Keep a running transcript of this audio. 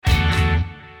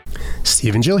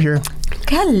Steve and Jill here.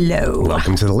 Hello.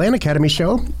 Welcome to the Land Academy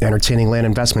Show, entertaining land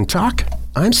investment talk.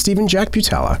 I'm Stephen Jack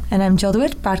Butala. And I'm Jill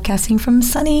DeWitt, broadcasting from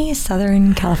sunny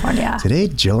Southern California. Today,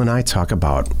 Jill and I talk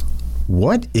about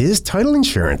what is title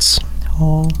insurance.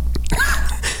 Oh.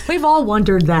 We've all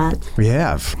wondered that. We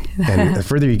have. And the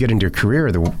further you get into your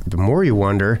career, the more you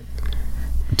wonder,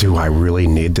 do I really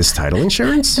need this title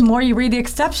insurance? The more you read the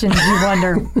exceptions, you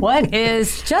wonder, what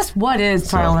is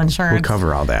title insurance? We'll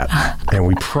cover all that. And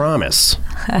we promise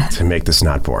to make this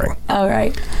not boring. All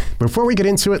right. Before we get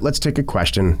into it, let's take a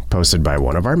question posted by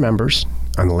one of our members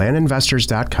on the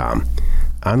landinvestors.com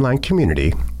online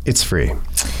community. It's free.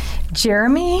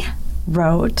 Jeremy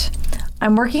wrote,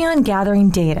 I'm working on gathering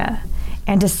data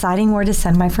and deciding where to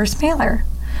send my first mailer.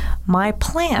 My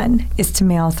plan is to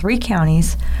mail 3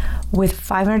 counties with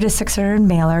 500 to 600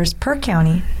 mailers per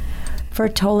county for a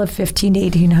total of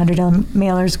 1,500 to 1,800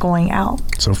 mailers going out.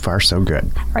 So far, so good.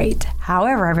 Right.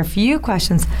 However, I have a few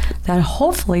questions that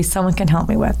hopefully someone can help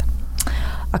me with.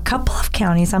 A couple of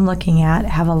counties I'm looking at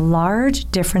have a large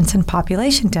difference in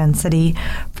population density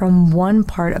from one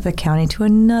part of the county to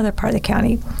another part of the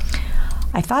county.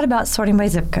 I thought about sorting by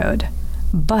zip code,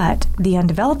 but the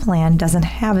undeveloped land doesn't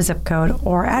have a zip code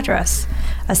or address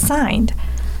assigned.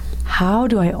 How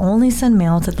do I only send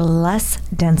mail to the less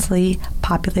densely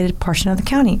populated portion of the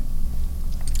county?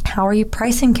 How are you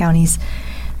pricing counties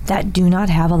that do not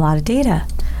have a lot of data?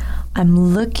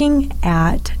 I'm looking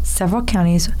at several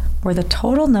counties where the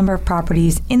total number of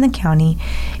properties in the county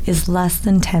is less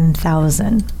than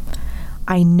 10,000.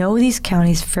 I know these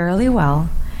counties fairly well,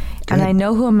 and I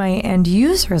know who my end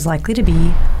user is likely to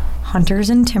be, hunters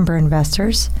and timber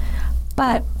investors,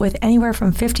 but with anywhere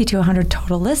from 50 to 100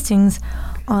 total listings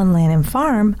on Land and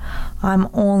Farm, I'm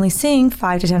only seeing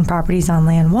 5 to 10 properties on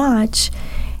Land Watch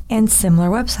and similar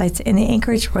websites in the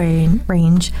acreage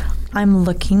range I'm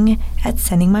looking at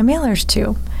sending my mailers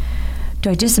to.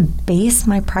 Do I just base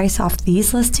my price off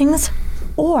these listings,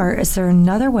 or is there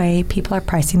another way people are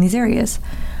pricing these areas?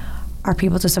 Are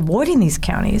people just avoiding these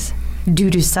counties due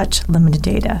to such limited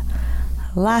data?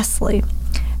 Lastly,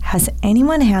 has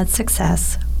anyone had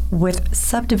success with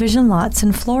subdivision lots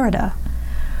in Florida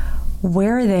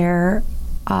where there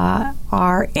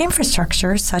are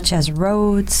infrastructure such as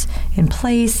roads in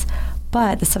place,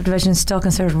 but the subdivision is still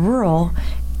considered rural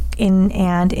in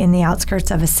the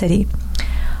outskirts of a city?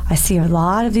 I see a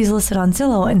lot of these listed on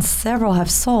Zillow, and several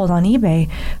have sold on eBay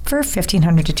for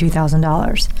 $1,500 to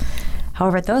 $2,000.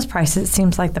 However, at those prices, it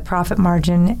seems like the profit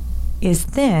margin is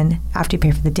thin after you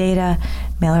pay for the data,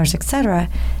 mailers, etc.,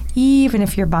 even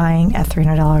if you're buying at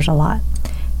 $300 a lot.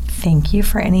 Thank you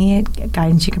for any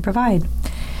guidance you can provide.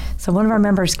 So one of our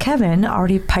members, Kevin,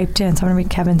 already piped in, so I'm going to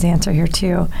read Kevin's answer here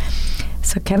too.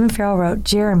 So Kevin Farrell wrote,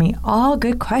 Jeremy, all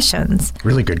good questions.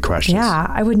 Really good questions. Yeah,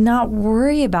 I would not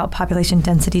worry about population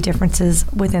density differences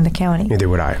within the county. Neither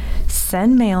would I.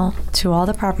 Send mail to all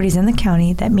the properties in the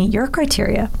county that meet your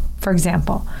criteria. For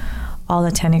example, all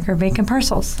the 10-acre vacant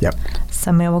parcels. Yep.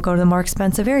 Some mail will go to the more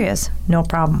expensive areas. No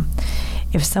problem.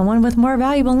 If someone with more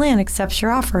valuable land accepts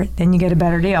your offer, then you get a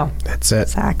better deal. That's it.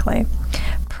 Exactly.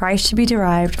 Price should be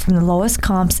derived from the lowest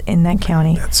comps in that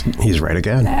county. He's right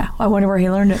again. Yeah, I wonder where he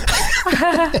learned it.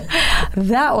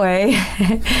 That way,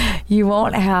 you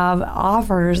won't have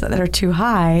offers that are too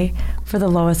high for the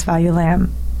lowest value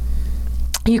land.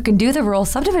 You can do the rural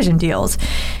subdivision deals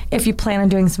if you plan on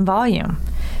doing some volume.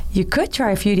 You could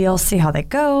try a few deals, see how they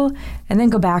go, and then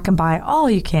go back and buy all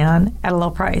you can at a low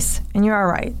price. And you're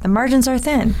all right. The margins are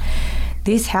thin.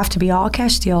 These have to be all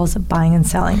cash deals, buying and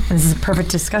selling. And this is a perfect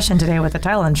discussion today with the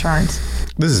title insurance.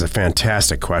 This is a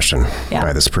fantastic question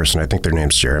by this person. I think their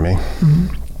name's Jeremy.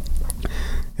 Mm-hmm.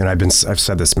 And I've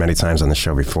said this many times on the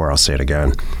show before. I'll say it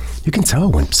again. You can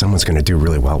tell when someone's going to do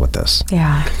really well with this.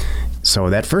 Yeah. So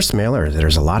that first mailer,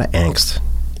 there's a lot of angst.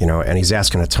 And he's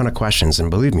asking a ton of questions, and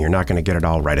believe me, you're not going to get it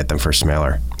all right at the first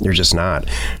mailer. You're just not.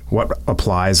 What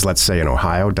applies, let's say, in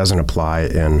Ohio doesn't apply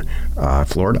in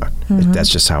Florida. Mm-hmm. That's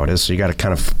just how it is. So you got to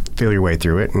kind of feel your way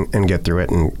through it and get through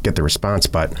it and get the response.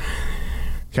 But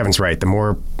Kevin's right. The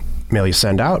more mail you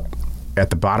send out at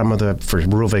the bottom of for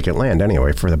rural vacant land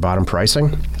anyway, for the bottom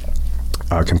pricing,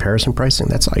 comparison pricing,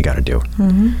 that's all you got to do.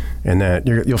 Mm-hmm. And then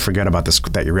you'll forget about this,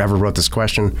 that you ever wrote this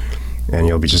question. And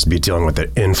you'll just be dealing with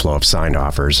the inflow of signed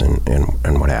offers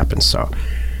and what happens. So,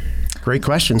 great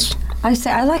questions.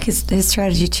 I like his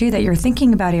strategy too. That you're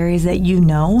thinking about areas that you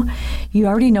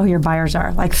already know who your buyers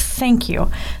are. Like, thank you.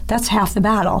 That's half the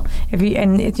battle.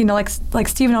 Like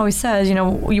Stephen always says,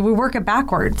 we work it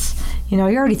backwards. You're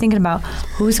already thinking about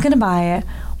who's going to buy it,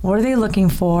 What are they looking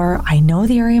for? I know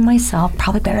the area myself,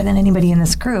 probably better than anybody in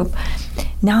this group.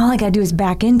 Now all I got to do is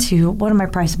back into what am I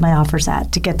pricing my offers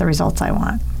at to get the results I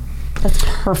want. That's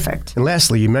perfect. And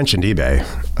lastly, you mentioned eBay.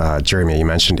 Jeremy, you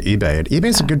mentioned eBay. And eBay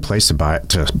is a good place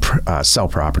to sell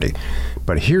property.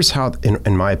 But here's how,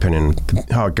 in my opinion,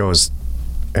 how it goes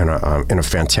in a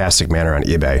fantastic manner on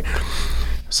eBay.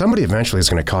 Somebody eventually is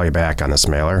going to call you back on this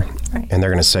mailer, right. And they're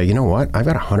going to say, you know what? I've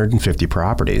got 150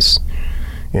 properties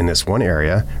in this one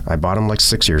area. I bought them like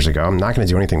 6 years ago. I'm not going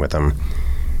to do anything with them.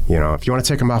 You know, if you want to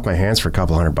take them off my hands for a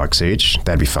couple $100 each,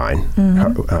 that'd be fine.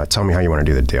 Mm-hmm. Tell me how you want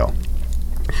to do the deal.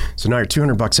 So now you're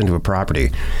 $200 into a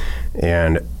property,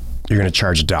 and you're going to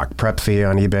charge a doc prep fee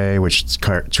on eBay, which is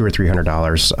 $200 or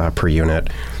 $300 per unit.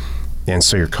 And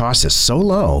so your cost is so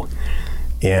low,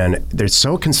 and they're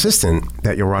so consistent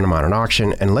that you'll run them on an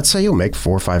auction. And let's say you'll make $400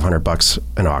 or $500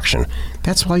 an auction.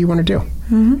 That's all you want to do.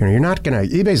 Mm-hmm. You know, you're not going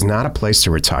to. eBay's not a place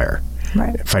to retire,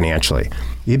 right, financially.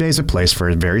 eBay's a place for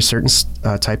a very certain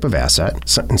type of asset.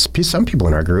 Some people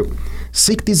in our group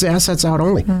seek these assets out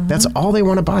only. Mm-hmm. That's all they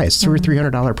want to buy. It's $200 or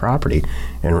 $300 property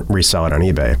and resell it on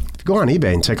eBay. If you go on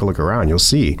eBay and take a look around, you'll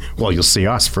see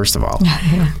us, first of all.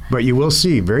 Yeah. But you will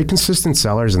see very consistent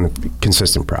sellers and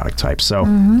consistent product types. So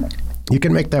you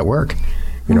can make that work.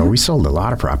 You know, we sold a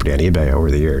lot of property on eBay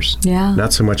over the years. Yeah.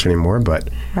 Not so much anymore, but...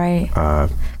 Right.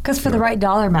 Because for the right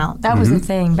dollar amount. That was the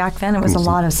thing. Back then, it was a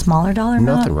lot of smaller dollar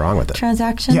amount. Nothing wrong with it.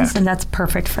 Transactions, and that's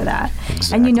perfect for that.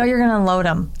 Exactly. And you know you're going to unload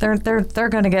them. They're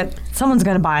going to get... Someone's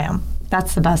going to buy them.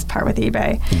 That's the best part with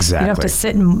eBay. Exactly. You don't have to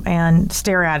sit and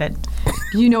stare at it.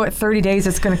 You know at 30 days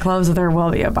it's going to close, or there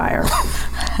will be a buyer.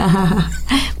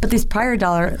 But these higher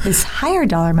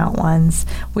dollar amount ones,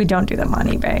 we don't do them on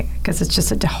eBay because it's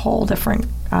just a whole different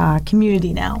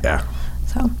community now. Yeah.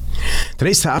 So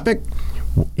today's topic,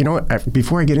 you know what,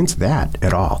 before I get into that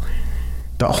at all,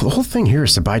 the whole thing here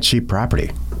is to buy cheap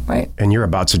property. Right. And you're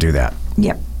about to do that.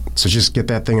 Yep. So just get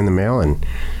that thing in the mail and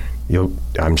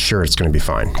I'm sure it's going to be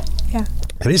fine. Yeah.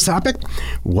 Today's topic,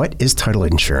 what is title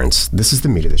insurance? This is the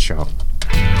meat of the show.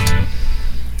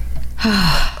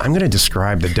 I'm going to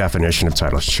describe the definition of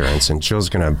title insurance, and Jill's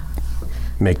going to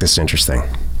make this interesting.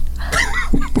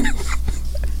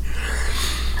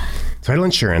 Title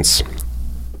insurance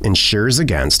insures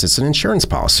against, it's an insurance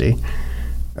policy,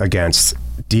 against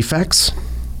defects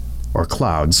or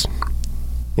clouds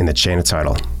in the chain of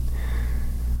title.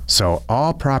 So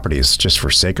all properties, just for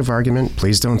sake of argument,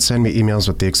 please don't send me emails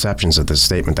with the exceptions of this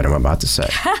statement that I'm about to say.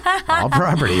 All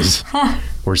properties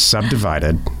were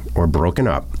subdivided or broken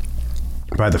up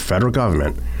by the federal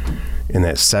government in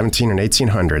the 17 and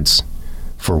 1800s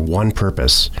for one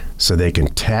purpose, so they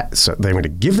can so they're going to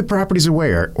give the properties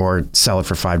away or sell it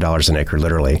for $5 an acre,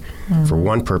 literally, for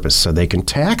one purpose, so they can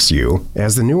tax you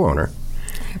as the new owner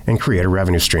and create a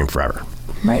revenue stream forever.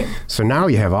 Right. So now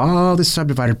you have all this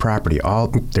subdivided property.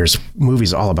 There's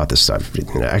movies all about this stuff.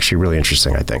 Actually, really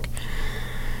interesting, I think.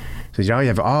 So now you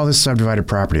have all this subdivided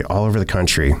property all over the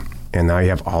country, and now you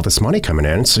have all this money coming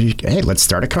in. So hey, let's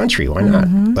start a country. Why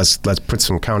not? Let's put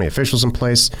some county officials in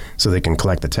place so they can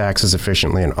collect the taxes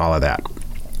efficiently and all of that.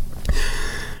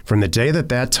 From the day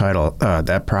that title,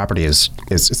 that property is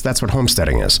that's what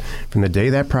homesteading is. From the day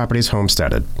that property is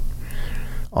homesteaded,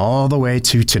 all the way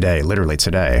to today, literally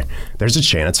today, there's a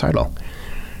chain of title.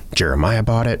 Jeremiah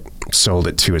bought it, sold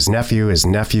it to his nephew. His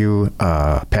nephew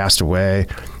passed away,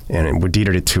 and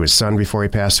deeded it to his son before he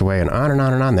passed away, and on and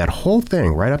on and on. That whole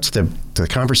thing, right up to the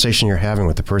conversation you're having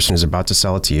with the person who's about to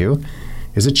sell it to you,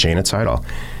 is a chain of title.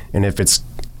 And if it's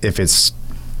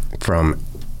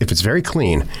very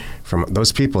clean from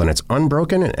those people and it's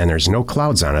unbroken and there's no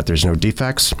clouds on it, there's no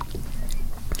defects,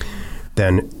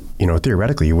 then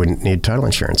theoretically you wouldn't need title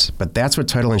insurance. But that's what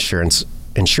title insurance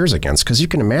insures against, because you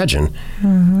can imagine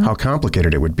how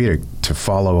complicated it would be to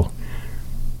follow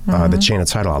the chain of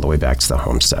title all the way back to the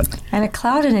homestead. And a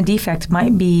cloud and a defect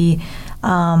might be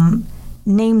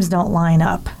names don't line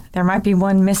up. There might be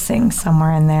one missing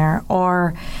somewhere in there,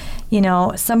 or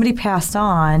somebody passed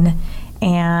on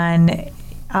and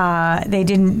they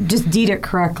didn't just deed it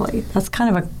correctly. That's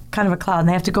kind of a cloud, and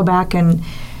they have to go back and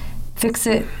fix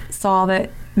it, solve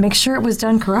it, make sure it was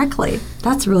done correctly.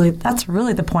 That's really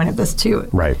the point of this too.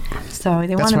 Right. So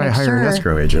they want to make sure. That's why I hire an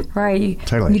escrow agent. Right.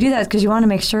 Totally. You do that because you want to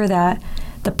make sure that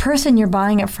the person you're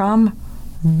buying it from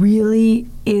really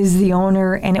is the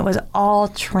owner and it was all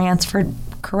transferred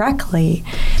correctly.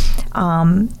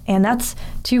 And that's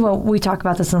too what we talk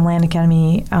about this in the Land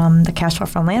Academy, the Cash Flow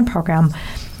from Land program.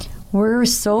 we're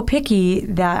so picky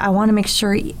that I want to make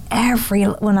sure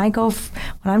when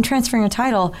I'm transferring a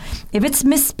title, if it's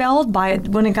misspelled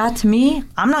when it got to me,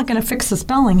 I'm not going to fix the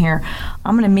spelling here.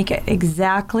 I'm going to make it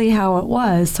exactly how it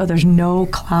was, so there's no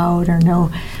cloud or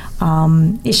no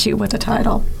issue with the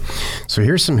title. So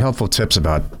here's some helpful tips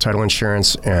about title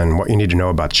insurance and what you need to know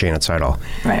about chain of title.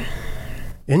 Right.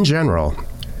 In general,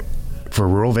 for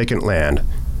rural vacant land,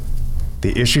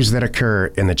 the issues that occur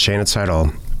in the chain of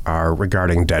title are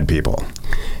regarding dead people.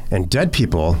 And dead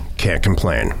people can't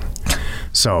complain.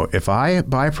 So if I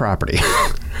buy property,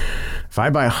 if I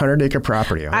buy a 100-acre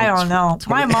property... I don't know.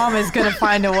 My mom is going to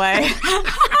find a way.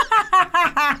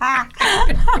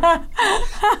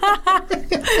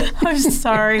 I'm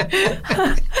sorry.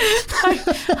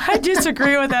 I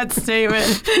disagree with that statement.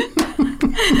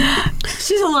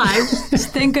 She's alive.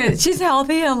 Thank goodness. She's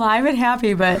healthy, alive, and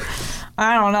happy, but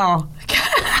I don't know.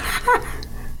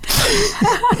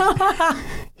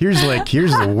 Here's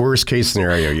the worst case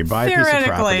scenario. You buy a piece of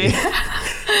property.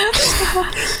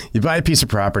 You buy a piece of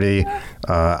property.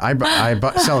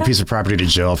 Sell a piece of property to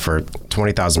Jill for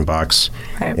 $20,000,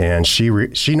 right. And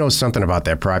she knows something about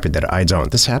that property that I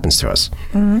don't. This happens to us.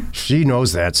 Mm-hmm. She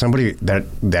knows that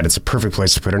it's a perfect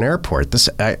place to put an airport. This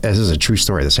is a true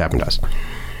story. This happened to us,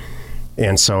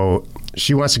 and so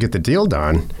she wants to get the deal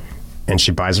done, and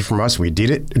she buys it from us. We deed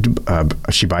it.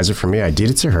 She buys it from me. I deed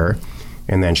it to her.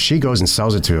 And then she goes and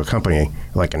sells it to a company,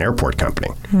 like an airport company.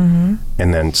 Mm-hmm.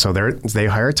 And then so they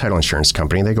hire a title insurance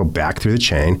company. They go back through the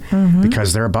chain mm-hmm.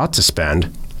 because they're about to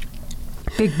spend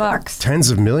big bucks,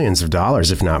 tens of millions of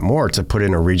dollars, if not more, to put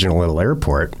in a regional little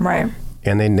airport. Right.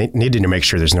 And they needed to make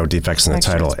sure there's no defects in the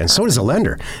title. And so does the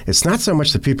lender. It's not so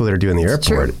much the people that are doing the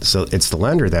airport. So it's the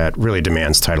lender that really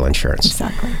demands title insurance.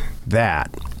 Exactly.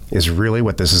 That is really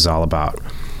what this is all about.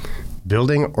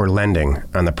 Building or lending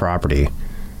on the property,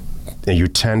 you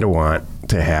tend to want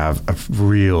to have a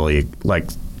really, like,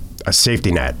 a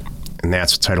safety net, and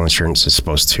that's what title insurance is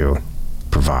supposed to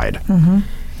provide. Mm-hmm.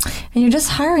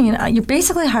 And you're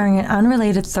basically hiring an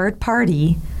unrelated third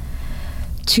party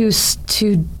to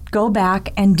go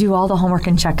back and do all the homework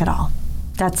and check it all.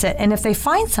 That's it. And if they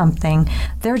find something,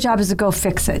 their job is to go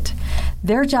fix it.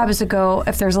 Their job is to go,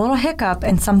 if there's a little hiccup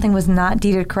and something was not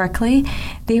deeded correctly,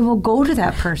 they will go to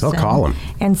that person. They'll call them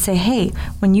and say, hey,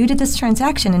 when you did this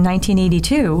transaction in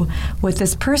 1982 with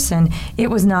this person, it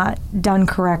was not done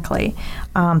correctly.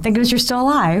 Thank goodness you're still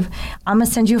alive. I'm going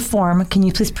to send you a form. Can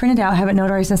you please print it out, have it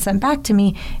notarized and sent back to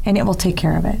me, and it will take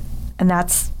care of it. And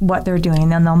that's what they're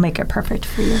doing, and they'll make it perfect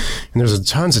for you. And there's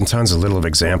tons and tons of little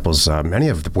examples, many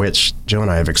of which Jill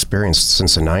and I have experienced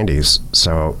since the 90s.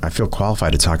 So I feel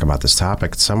qualified to talk about this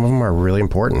topic. Some of them are really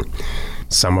important.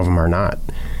 Some of them are not.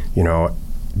 You know,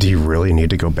 do you really need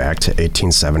to go back to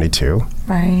 1872?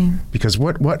 Right. Because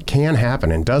what can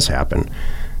happen and does happen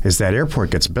is that airport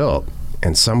gets built,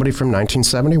 and somebody from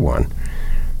 1971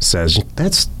 says,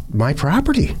 that's my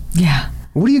property. Yeah.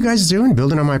 What are you guys doing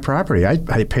building on my property? I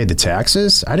paid the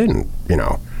taxes. I didn't,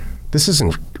 this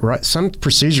isn't right. Some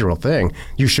procedural thing.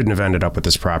 You shouldn't have ended up with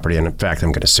this property, and in fact,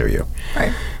 I'm going to sue you.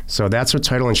 Right. So that's what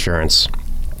title insurance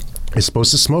is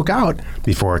supposed to smoke out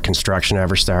before construction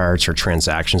ever starts or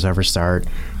transactions ever start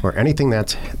or anything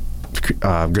that's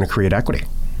going to create equity.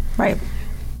 Right.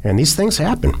 And these things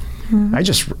happen. Mm-hmm. I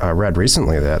just read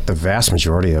recently that the vast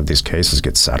majority of these cases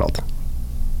get settled.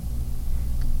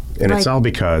 And It's all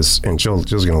because, and Jill's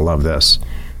going to love this,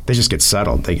 they just get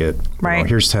settled. They get,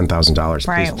 here's $10,000.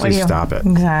 Right. Please stop it.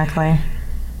 Exactly.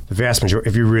 The vast majority,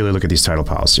 if you really look at these title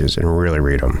policies and really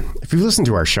read them, if you've listened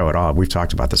to our show at all, we've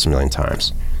talked about this a million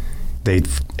times, they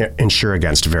insure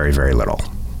against very, very little,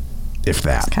 if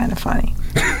that. It's kind of funny.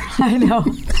 I know.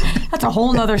 That's a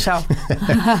whole nother show.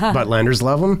 But lenders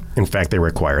love them. In fact, they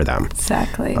require them.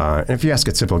 Exactly. And if you ask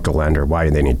a typical lender why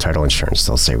they need title insurance,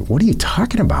 they'll say, what are you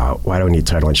talking about? Why do we need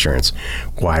title insurance?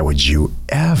 Why would you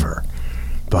ever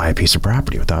buy a piece of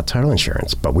property without title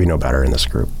insurance? But we know better in this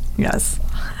group. Yes.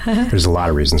 There's a lot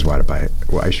of reasons why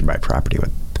you should buy property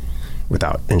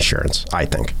without insurance, I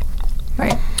think.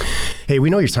 Right. Hey, we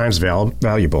know your time's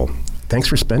valuable. Thanks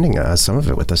for spending some of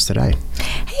it with us today.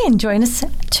 Hey, and join us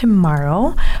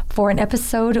tomorrow for an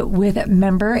episode with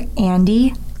member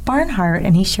Andy Barnhart,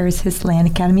 and he shares his Land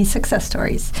Academy success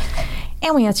stories.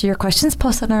 And we answer your questions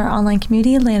posted on our online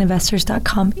community,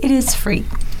 landinvestors.com. It is free.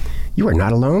 You are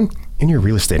not alone in your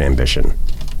real estate ambition.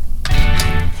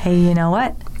 Hey, you know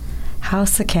what?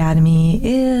 House Academy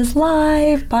is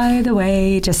live, by the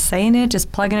way. Just saying it,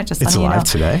 just plugging it, just letting you know.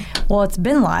 It's live today? Well, it's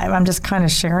been live. I'm just kind of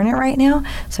sharing it right now.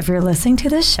 So if you're listening to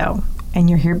this show and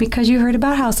you're here because you heard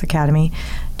about House Academy,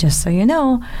 just so you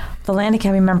know, the Land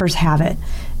Academy members have it.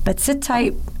 But sit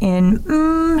tight.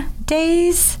 In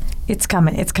days, It's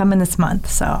coming. It's coming this month.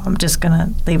 So I'm just going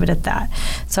to leave it at that.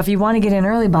 So if you want to get in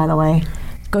early, by the way,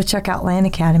 go check out Land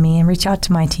Academy and reach out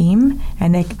to my team.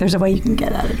 And there's a way you can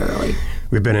get at it early.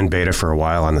 We've been in beta for a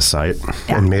while on the site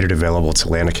and made it available to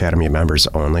Land Academy members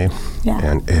only. Yeah.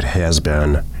 And it has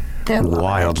been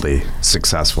wildly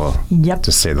successful,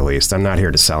 to say the least. I'm not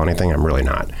here to sell anything. I'm really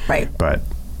not. Right. But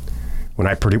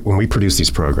when we produce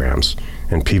these programs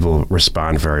and people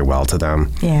respond very well to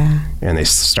them, and they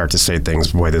start to say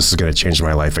things, boy, this is going to change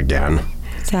my life again.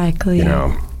 Exactly. You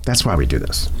know, that's why we do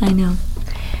this. I know.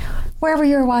 Wherever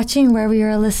you're watching, wherever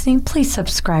you're listening, please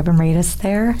subscribe and rate us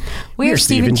there. We are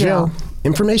Steve and Jill.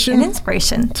 Information and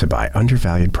inspiration to buy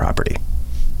undervalued property.